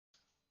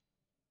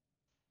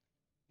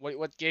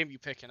What game you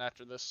picking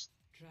after this?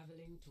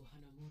 Traveling to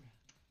Hanamura.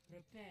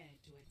 Prepare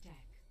to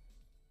attack.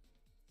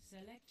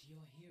 Select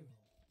your hero.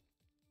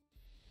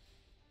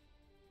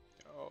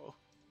 Oh.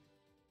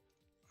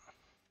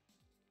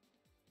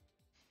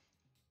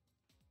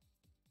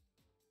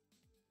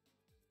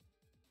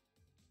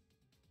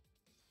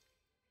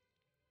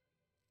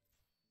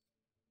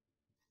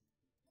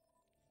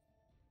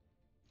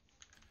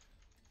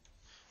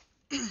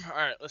 All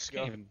right, let's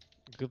go.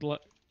 Good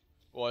luck.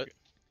 What?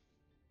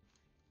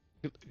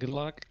 Good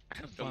luck.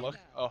 Good luck.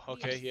 Oh,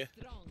 okay, yeah.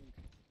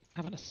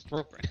 Having a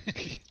stroke.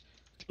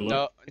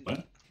 No,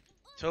 What?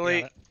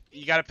 totally.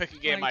 You gotta pick a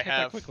game I typed that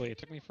have. quickly. It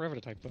took me forever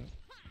to type that.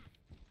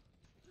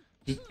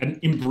 Just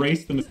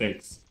embrace the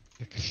mistakes.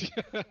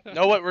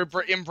 Know what? We're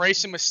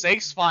embracing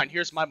mistakes. Fine.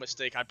 Here's my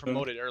mistake. I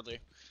promoted early.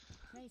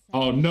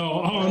 Oh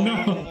no! Oh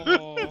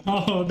no!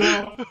 Oh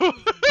no!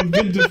 You've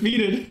been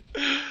defeated.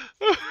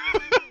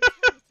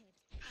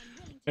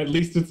 At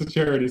least it's a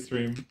charity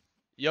stream.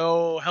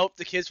 Yo, help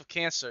the kids with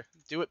cancer.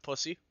 Do it,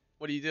 pussy.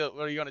 What do you do?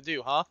 What are you gonna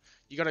do, huh?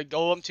 You gonna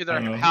go up to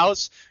their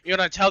house? You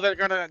gonna tell them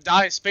they're gonna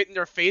die and spit in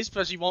their face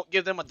because you won't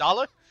give them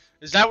 $1?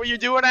 Is that what you're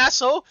doing,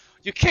 asshole?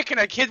 You kicking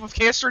a kid with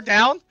cancer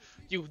down?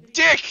 You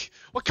dick!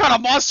 What kind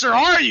of monster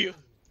are you?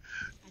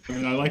 I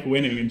mean, I like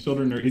winning, and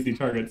children are easy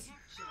targets.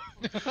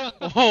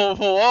 Whoa,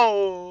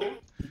 whoa.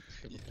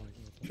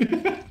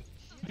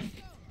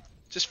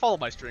 Just follow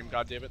my stream,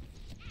 goddammit.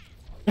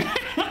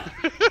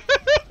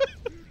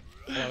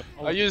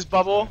 I use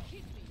bubble.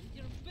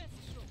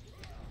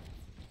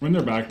 We're in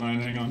their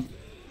backline, hang on.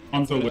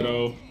 Hanzo,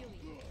 Widow,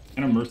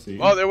 and a Mercy.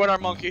 Oh, they went our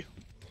monkey.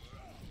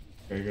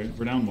 Very good.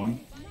 We're down 1.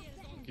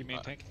 You main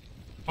tank.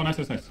 Oh, nice,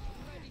 nice, nice.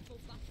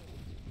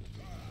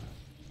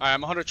 Alright,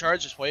 I'm 100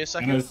 charge. Just wait a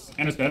second. Anna's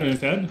dead, Anna's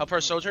dead. Help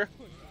our soldier.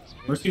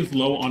 Mercy is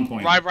low on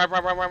point. Right.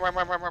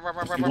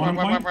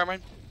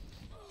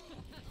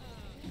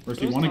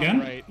 Mercy 1 again?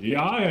 Right.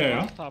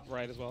 Yeah. Top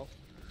right as well.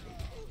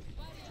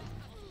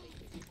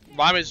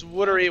 Rhyme is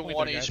literally Point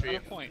 1 there, guys.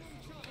 HP. Point.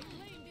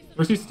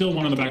 Mercy's still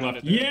 1 on the back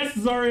left. Yes,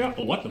 Zarya!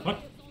 Oh, what the fuck?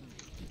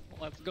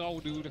 Let's go,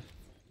 dude.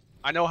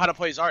 I know how to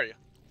play Zarya.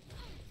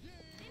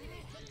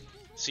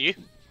 See?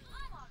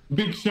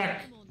 Big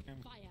check!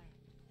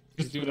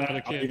 Just do do it for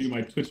that, the I'll give kids. you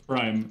my Twitch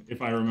Prime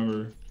if I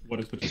remember what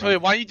is Twitch Wait,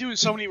 Prime. why are you doing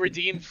so many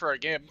redeemed for a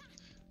game?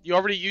 You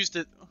already used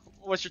it.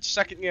 What's your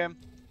second game?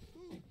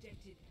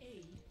 Objective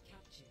A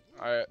captured.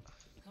 Alright.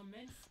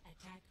 Commence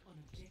attack on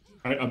objective.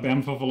 Alright, a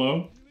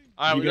Bamfuffalo.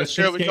 Alright, You we're get a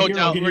sure we 6K go here, I'll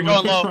down. give We're you my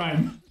going Twitch low.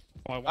 Prime.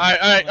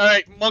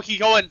 Alright. Monkey,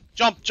 go in.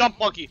 Jump,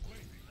 monkey.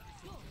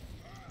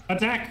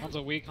 Attack!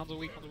 Hanzo weak. Hanzo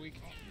weak.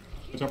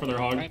 Watch out for their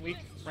hog. Ryan weak.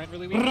 Ryan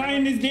really weak.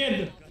 Ryan is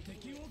dead!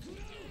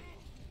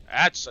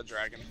 That's a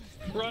dragon.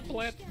 Run,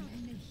 plant.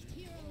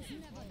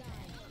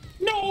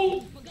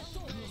 No!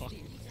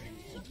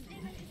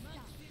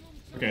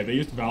 Okay, they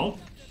used Valve.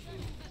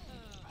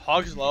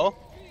 Hog's low.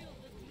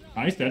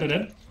 Nice, dead.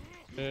 Dead.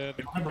 They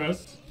don't have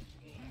res.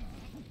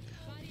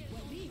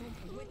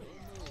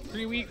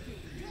 3 weak.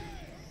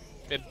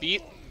 Been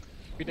beat.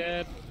 Be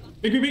dead.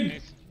 Big.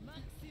 Nice.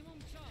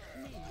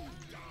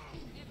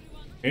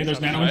 Okay,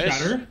 there's Nano and Nice.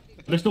 Shatter.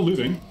 They're still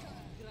losing.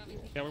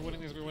 Yeah, we're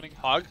winning these. We're winning.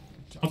 Hog.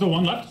 Also,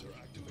 1 left.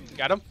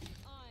 Got him.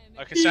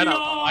 Like I said, Yo!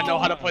 I know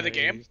how to play the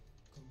game.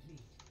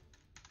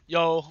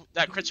 Yo,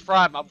 that Trish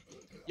Prime.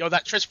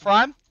 That Trish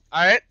Prime.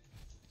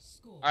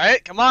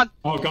 Alright, come on.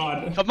 Oh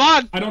god. Come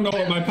on. I don't know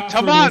what my password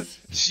Come on.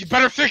 is. You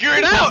better figure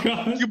it out.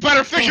 God. You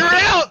better figure it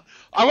out.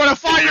 I want to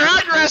find your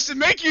address and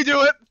make you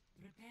do it.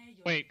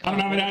 Wait. I don't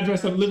have an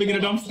address. I'm living in a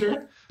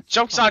dumpster.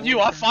 Joke's on you.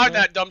 I'll find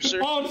that dumpster.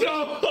 Oh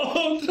no!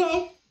 Oh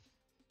no!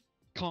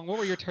 Kong, what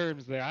were your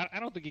terms there? I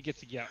don't think he gets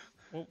to get.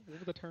 What were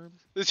the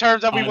terms? The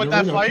terms that we won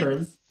There that were no fight.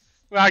 terms.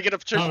 When I get a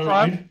Trish All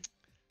Prime. right.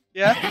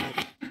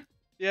 Yeah.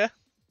 Yeah.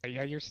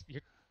 Yeah, you're.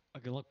 Oh,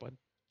 good luck, bud.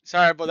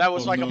 Sorry, but that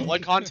was Oh, like no. a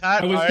blood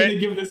contact. I was Alright. gonna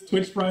give this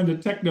Twitch Prime to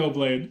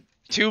Technoblade.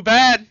 Too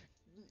bad.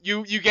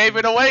 You gave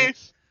it away.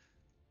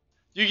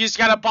 You just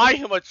gotta buy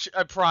him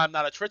a Prime,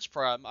 not a Twitch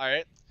Prime.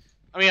 Alright.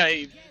 I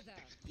mean,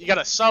 you got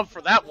a sub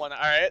for that one.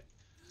 Alright.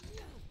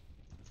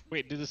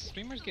 Wait, do the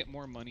streamers get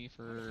more money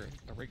for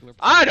a regular?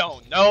 I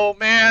don't know,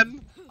 man.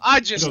 I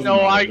just doesn't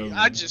know matter, it doesn't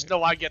I matter. just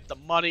know I get the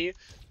money.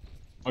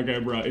 Okay,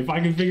 bro. If I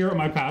can figure out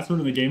my password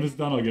and the game is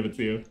done, I'll give it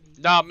to you.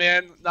 Nah,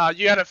 man. Nah,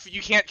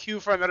 you can't queue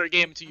for another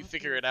game until you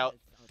figure it out.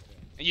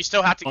 And you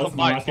still have to Oh, go this is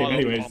my buy last game follow,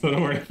 anyway, so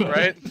don't worry about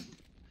right? it.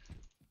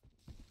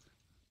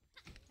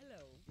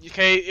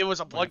 Okay, it was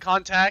a blood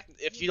contact.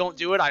 If you don't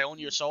do it, I own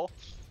your soul.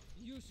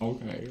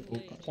 Okay.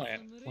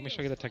 Plan. Let me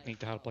show you the technique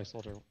to how to play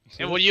soldier. You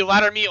see And this? will you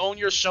ladder me own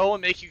your soul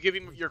and make you give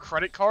him your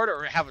credit card,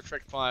 or have a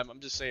trick prime? I'm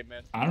just saying,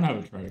 man. I don't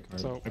have a credit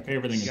card. So I pay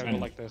everything you in gotta go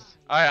pennies. like this.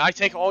 Alright, I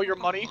take all your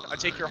money. I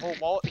take your whole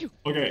wallet.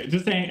 Okay,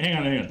 just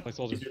hang on. Play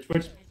soldier. Is your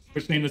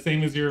Twitch name the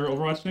same as your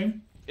Overwatch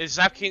name? It's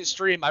ZAPking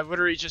stream. I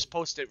literally just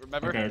posted it,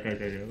 remember?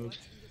 Okay.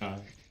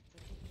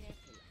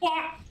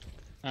 Wow,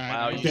 Alright,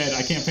 I'm you dead.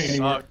 I can't pay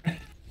anymore.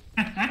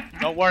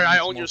 Don't worry, I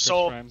own Small your Twitch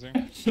soul. primes there.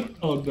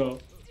 Oh no.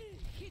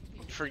 You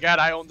forgot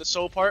I own the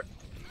soul part?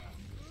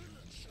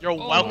 You're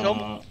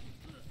welcome.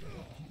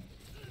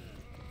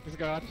 This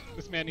god.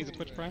 This man needs a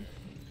Twitch Prime.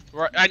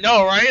 Right, I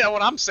know, right? That's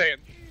what I'm saying.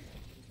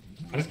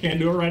 I just can't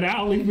do it right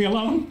now. Leave me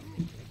alone.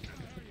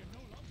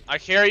 I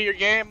carry your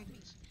game.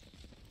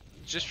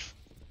 Just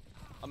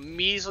a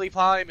measly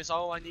prime is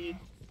all I need.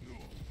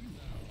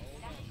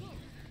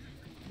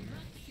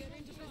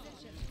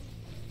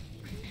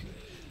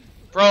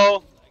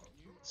 Bro.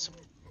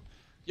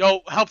 Yo,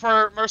 help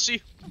her,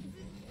 Mercy.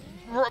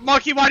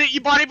 Monkey, why didn't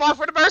you body block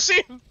for the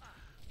Mercy?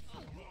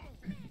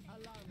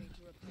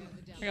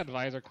 I got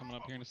Visor coming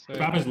up here in a sec.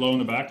 Trap is low in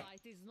the back.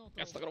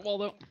 Got stuck on a wall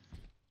though.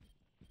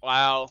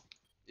 Wow.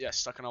 Yeah,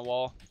 stuck in a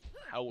wall.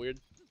 How weird.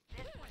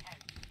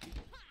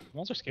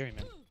 Walls are scary,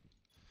 man.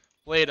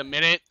 Wait a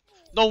minute.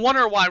 No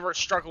wonder why we're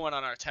struggling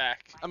on our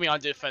attack. I mean,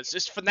 on defense.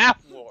 It's FNAF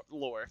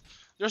lore.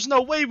 There's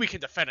no way we can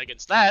defend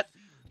against that.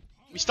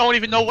 We still don't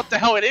even know what the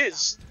hell it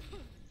is.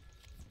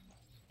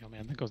 Yo,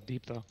 man, that goes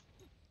deep though.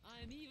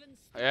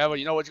 Yeah, but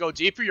you know what's go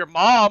deeper? Your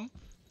mom.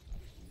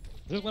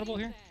 Is this winnable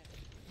here?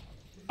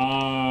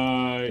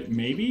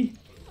 Maybe.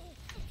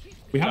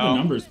 We have the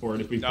numbers for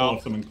it if we pull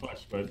up someone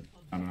clutch, but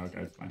I don't know.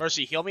 Okay, it's fine.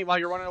 Mercy, heal me while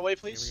you're running away,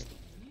 please.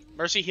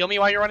 Mercy, heal me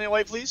while you're running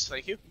away, please.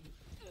 Thank you.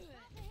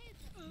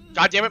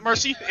 God damn it,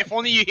 Mercy! If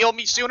only you healed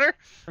me sooner.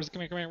 Mercy,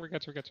 come here. We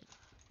got you.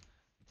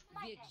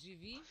 I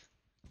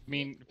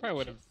mean, you probably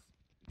would have.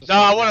 No,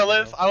 I want to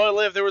live. I want to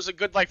live. There was a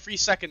good like 3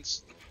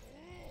 seconds.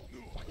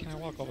 Why can't I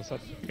walk all of a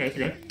sudden? Okay, it's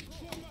okay.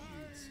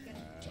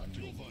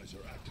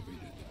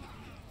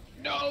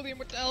 No, the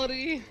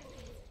immortality.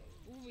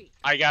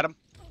 I got him.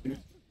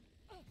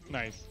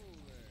 Nice.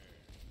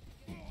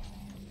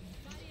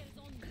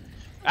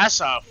 That's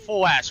a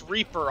full ass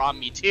Reaper on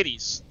me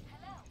titties.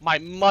 My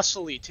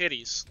muscly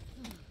titties.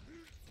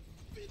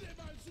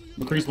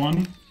 McCree's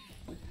one.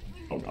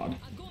 Oh god.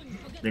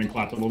 We're getting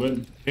clapped a little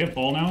bit. They have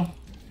fall now.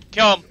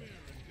 Kill him.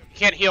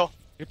 Can't heal.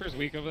 Reaper's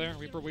weak over there.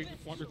 Reaper weak.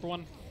 Reaper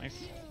one. Nice.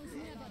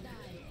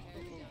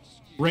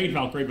 Great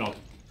Valk.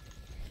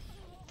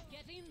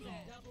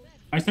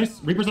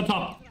 Nice. Reaper's up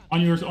top.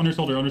 On your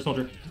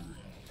soldier.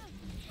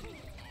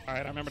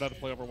 Alright, I remembered how to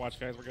play Overwatch,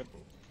 guys. We're good.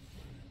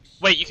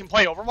 Wait, you can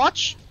play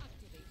Overwatch?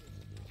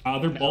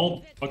 They're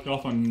ball fucked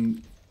off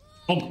on.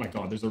 Oh my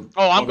god, there's a.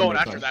 Oh, I'm going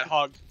after that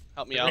hog.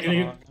 Help me out.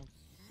 Yeah,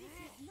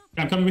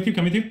 I'm coming with you.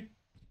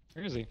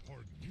 Where is he?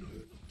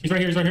 He's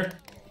right here.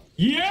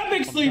 Yeah,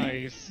 big sleep.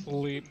 Nice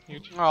sleep.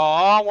 Huge. Oh,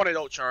 I wanted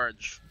no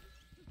charge.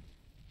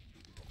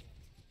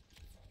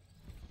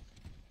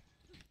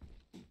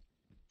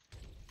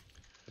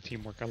 The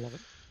teamwork, I love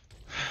it.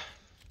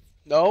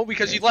 No,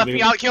 because you left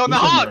me out killing the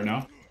hog. Right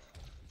now.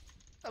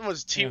 That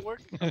was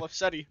teamwork. I love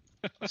Seti.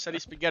 Seti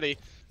spaghetti.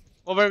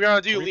 What are we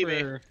gonna do? Leave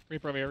me.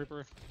 Reaper over here,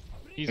 Reaper.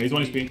 He's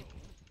one HP.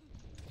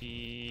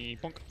 He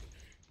punk.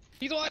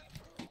 He's what?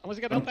 Unless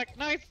he got health back.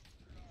 Nice.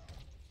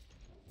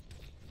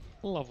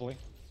 Lovely.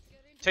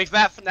 Take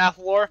that, FNAF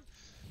lore.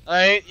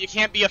 Alright, you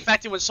can't be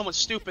affected when someone's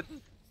stupid.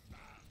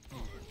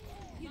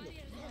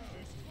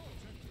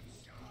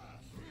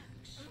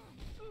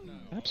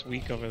 That's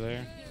weak over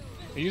there.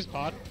 They use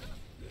pod.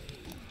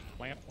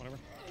 Lamp, whatever.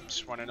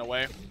 Just running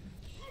away.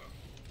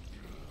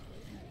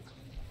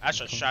 That's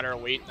a shatter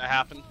wait that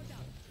happened.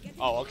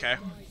 Oh, okay.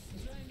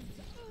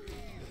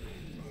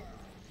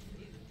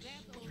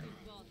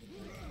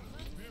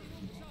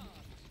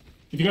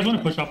 If you guys want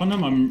to push up on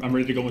them, I'm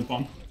ready to go with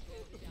bomb.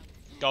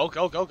 Go.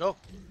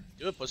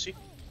 Do it, pussy.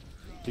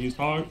 Use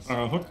hook.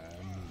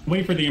 I'm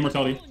waiting for the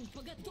immortality.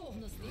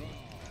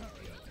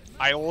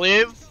 I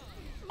live.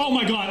 Oh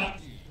my god!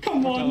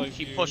 Come on!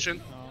 Keep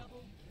pushing.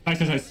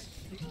 Nice.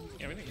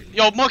 Yeah, we think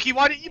Yo, monkey,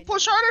 why didn't you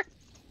push harder?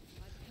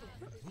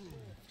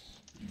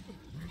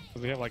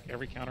 Does he have like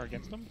every counter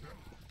against him?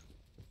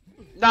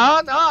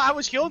 Nah, I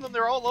was killing them.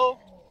 They're all low.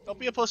 Don't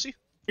be a pussy.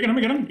 We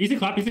get him. Easy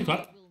clap. There's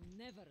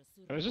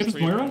Get just this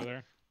three Moira? over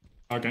there.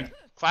 Okay.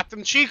 Clap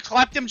them cheeks.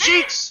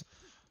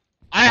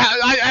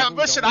 I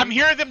listen. I'm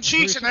hearing them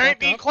cheeks and they ain't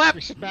being clapped.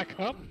 We should back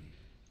up.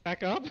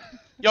 Back up.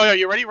 Yo,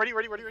 you ready?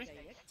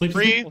 Sleep.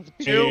 3,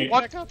 2,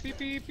 1. Back up.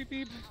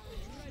 Beep.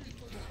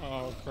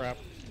 Oh crap.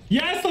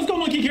 Yes, let's go,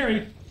 monkey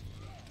carry.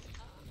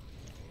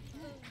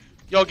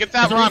 Yo, get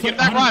that Zarya's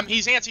rhyme. like,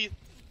 He's anti.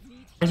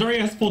 Zarya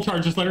has full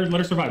charge. Just let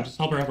her survive. Just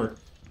help her.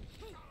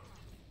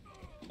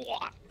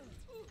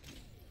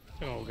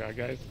 Oh god,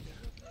 guys.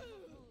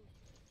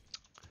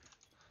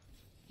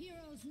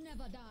 Heroes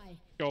never die.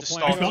 Go Just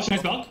plan. stall.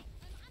 Nice Valk.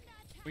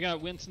 We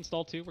got Wince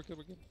installed too. We're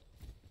good.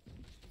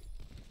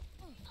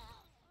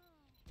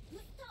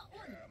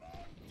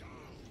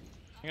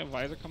 I got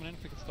Visor coming in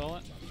if we can stall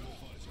it.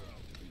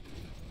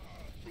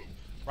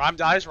 Ram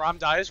dies Moira in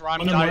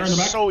the back.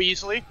 so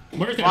easily.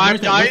 Where's it? Ram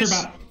Where's dies.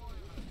 their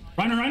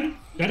bat? Run.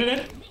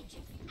 Dead.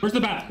 Where's the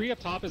bat? Kree up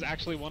top is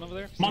actually one over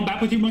there. I'm on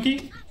bat with you,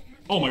 monkey.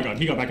 Oh my god,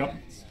 he got back up.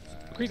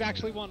 Kree's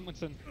actually one,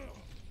 Winston.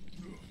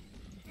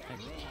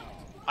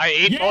 I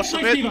ate most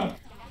of nice it. Diva.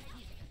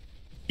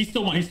 He's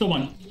still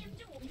one.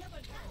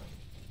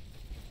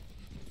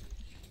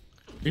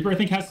 Reaper, I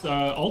think, has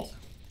ult.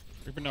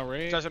 Reaper no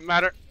raid. Doesn't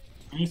matter.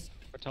 Nice.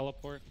 Or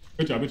teleport.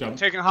 Good job.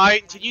 Taking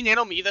height. Can you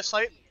nano me this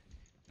fight?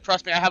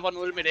 Trust me, I have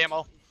unlimited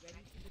ammo.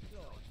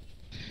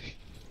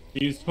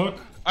 He's hook.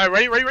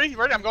 Alright, ready?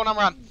 I'm going on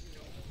round.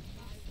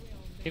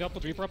 Hit up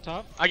with Reaper up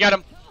top. I got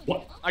him.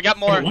 What? I got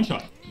more. One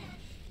shot.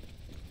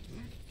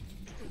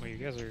 Wait, you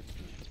guys are...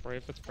 It's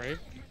brave, it's brave.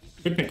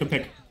 Good pick, good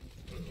pick.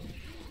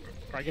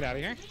 Alright, get out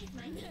of here.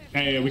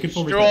 Hey, we can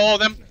full Screw reset. all of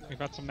them. We've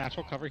got some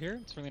natural cover here.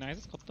 It's really nice.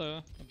 It's called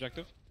the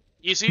objective.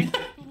 Easy.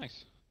 Oh,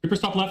 nice. Reaper's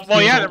top left. Well,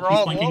 He's yeah, low, they were he's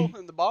all flanking. low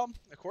in the bomb,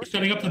 of course. He's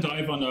setting up the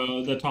dive on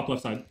the top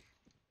left side.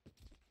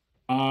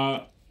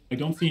 I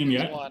don't see him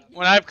yet.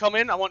 When I come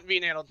in, I want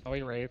V handled. Oh,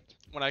 he raped.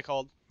 When I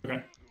called.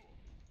 Okay.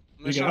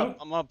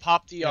 I'm gonna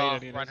pop the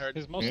Reinhardt.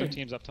 His most of the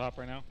team's up top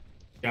right now.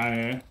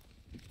 Yeah.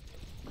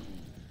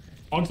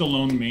 Hog's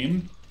alone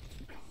main.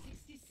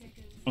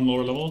 On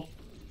lower level.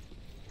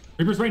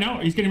 Reaper's right now.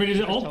 He's getting ready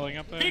to ult.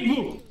 Big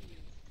move.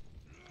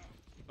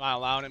 Not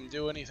allowing him to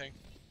do anything.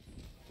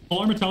 Full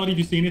armortality if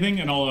you see anything,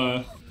 and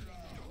I'll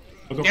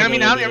go Near me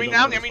now.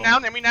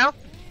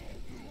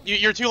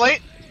 You're too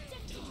late.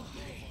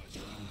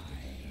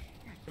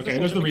 Okay,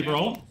 there's the Reaper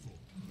ult.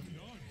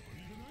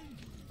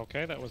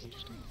 Okay, that was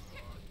interesting.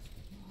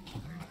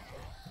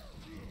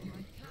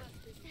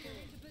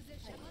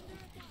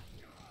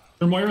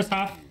 Moira's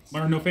half.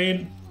 Moira no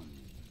fade.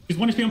 He's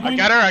 1 HP on point.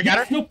 I got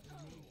her. Nope.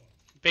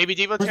 Baby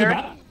Diva Where's the tear.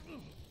 bat?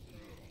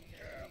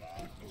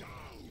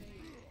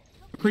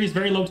 McCree's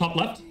very low top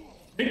left.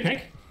 Big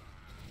pick.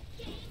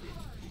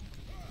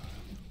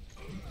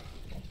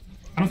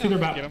 I don't see their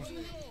bat. Get him.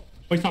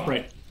 Oh, he's top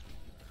right.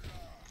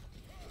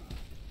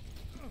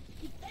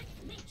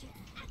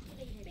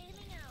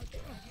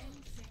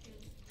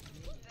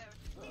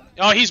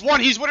 Oh, he's won.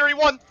 He's literally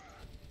won.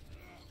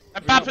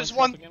 That BAP is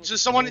one.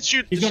 Just someone to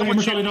shoot. He's got an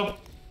immortality up.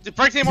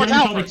 Break the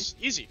immortality first.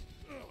 Easy.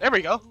 There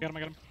we go. I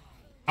got him.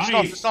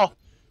 Nice. Stall.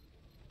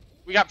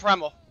 We got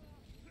Primal.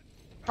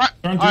 Turn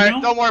two Alright,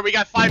 now? don't worry. We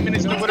got 5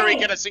 minutes to literally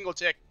get a single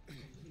tick.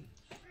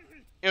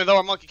 Even though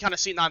our monkey kind of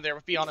sitting on there,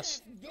 let's be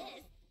honest.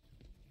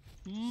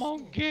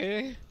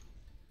 Monkey.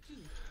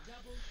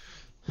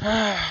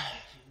 I'm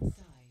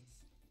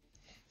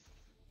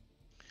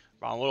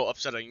a little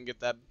upset I can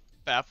get that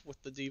BAP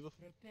with the Diva.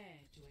 Prepare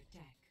to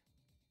attack.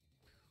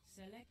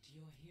 Select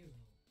your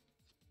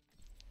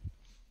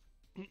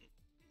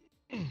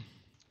hero.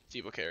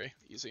 Diva carry.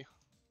 Easy.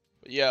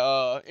 But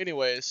yeah,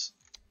 anyways.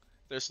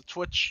 There's the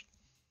Twitch.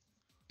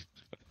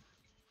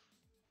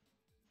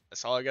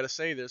 That's all I gotta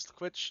say. There's the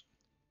Twitch.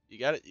 You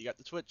got it. You got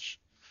the Twitch.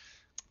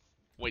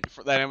 Waiting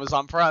for that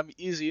Amazon Prime.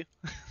 Easy.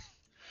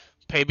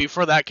 Pay me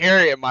for that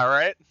carry, am I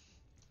right?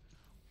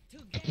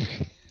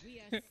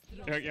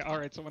 Yeah,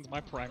 alright, so when's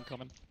my prime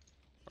coming?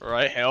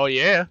 Alright, hell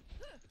yeah.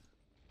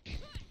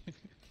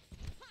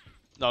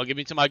 No, give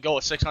me to my goal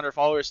of 600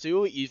 followers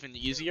too, even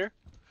easier.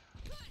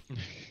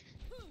 Attack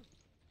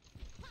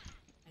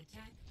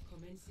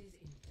commences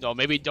in No,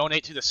 maybe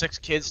donate to the 6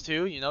 kids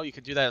too, you know, you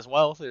could do that as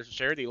well. There's a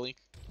charity link.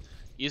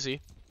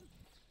 Easy.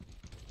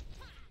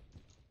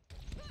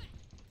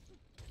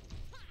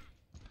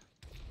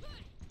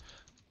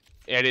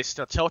 It is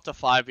still tilt to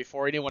 5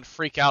 before anyone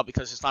freak out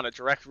because it's not a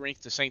direct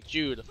link to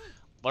St.Jude.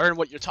 Learn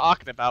what you're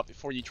talking about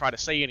before you try to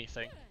say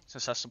anything,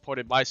 since that's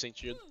supported by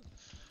St.Jude.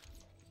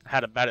 I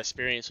had a bad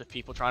experience with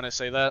people trying to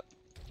say that.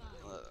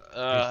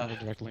 There's no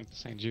direct link to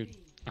St.Jude.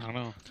 I don't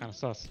know, kind of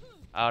sus.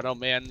 I don't know,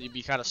 man. You'd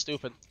be kind of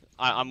stupid.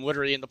 I'm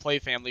literally in the play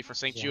family for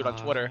St.Jude on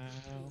Twitter.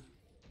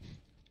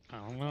 I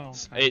don't know.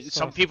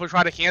 Some people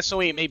try to cancel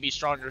me. It may be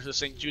stronger to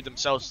St.Jude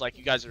themselves. Like,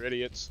 you guys are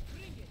idiots.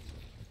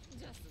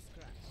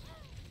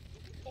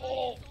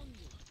 Oh.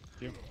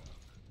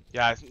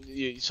 Yeah,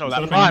 so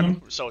that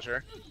Prime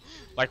soldier,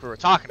 like we were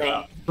talking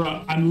about.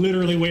 Bro, I'm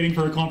literally waiting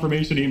for a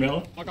confirmation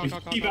email. You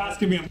keep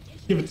asking me, I'm gonna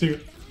give it to you.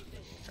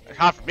 A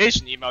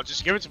confirmation email,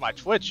 just give it to my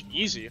Twitch.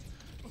 Easy.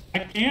 I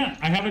can't.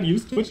 I haven't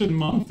used Twitch in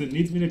months. It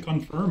needs me to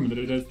confirm that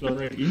it is the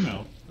right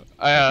email.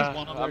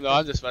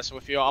 I'm just messing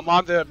with you. I'm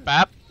on the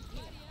BAP.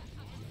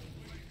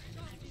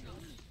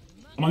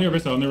 I'm on the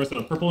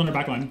Orisa, Purple in her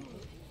backline.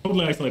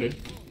 Totally isolated.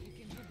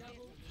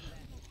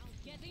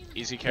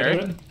 Easy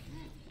carry.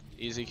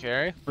 Easy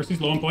carry. Mercy's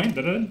low on point.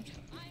 Soldier's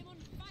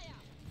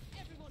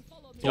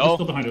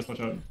still behind us, watch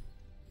out.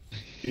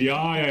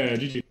 Yeah,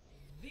 GG.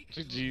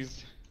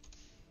 GG's.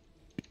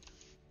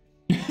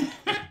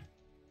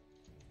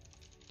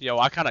 Yo,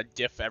 I kind of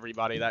diff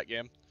everybody that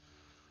game.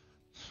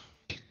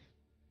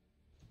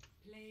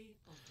 play of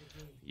the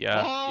game.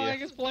 Yeah. Oh, yeah. I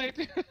just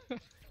played.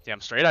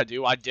 Damn straight I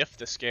do. I diff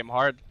this game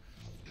hard.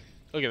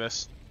 Look at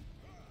this.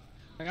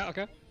 Hang on,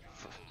 okay.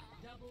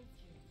 Double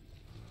kill.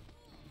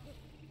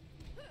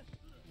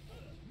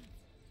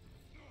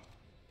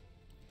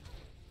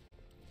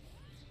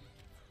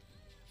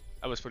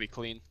 That was pretty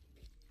clean.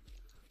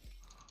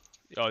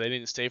 Yo, they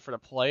didn't stay for the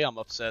play. I'm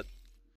upset.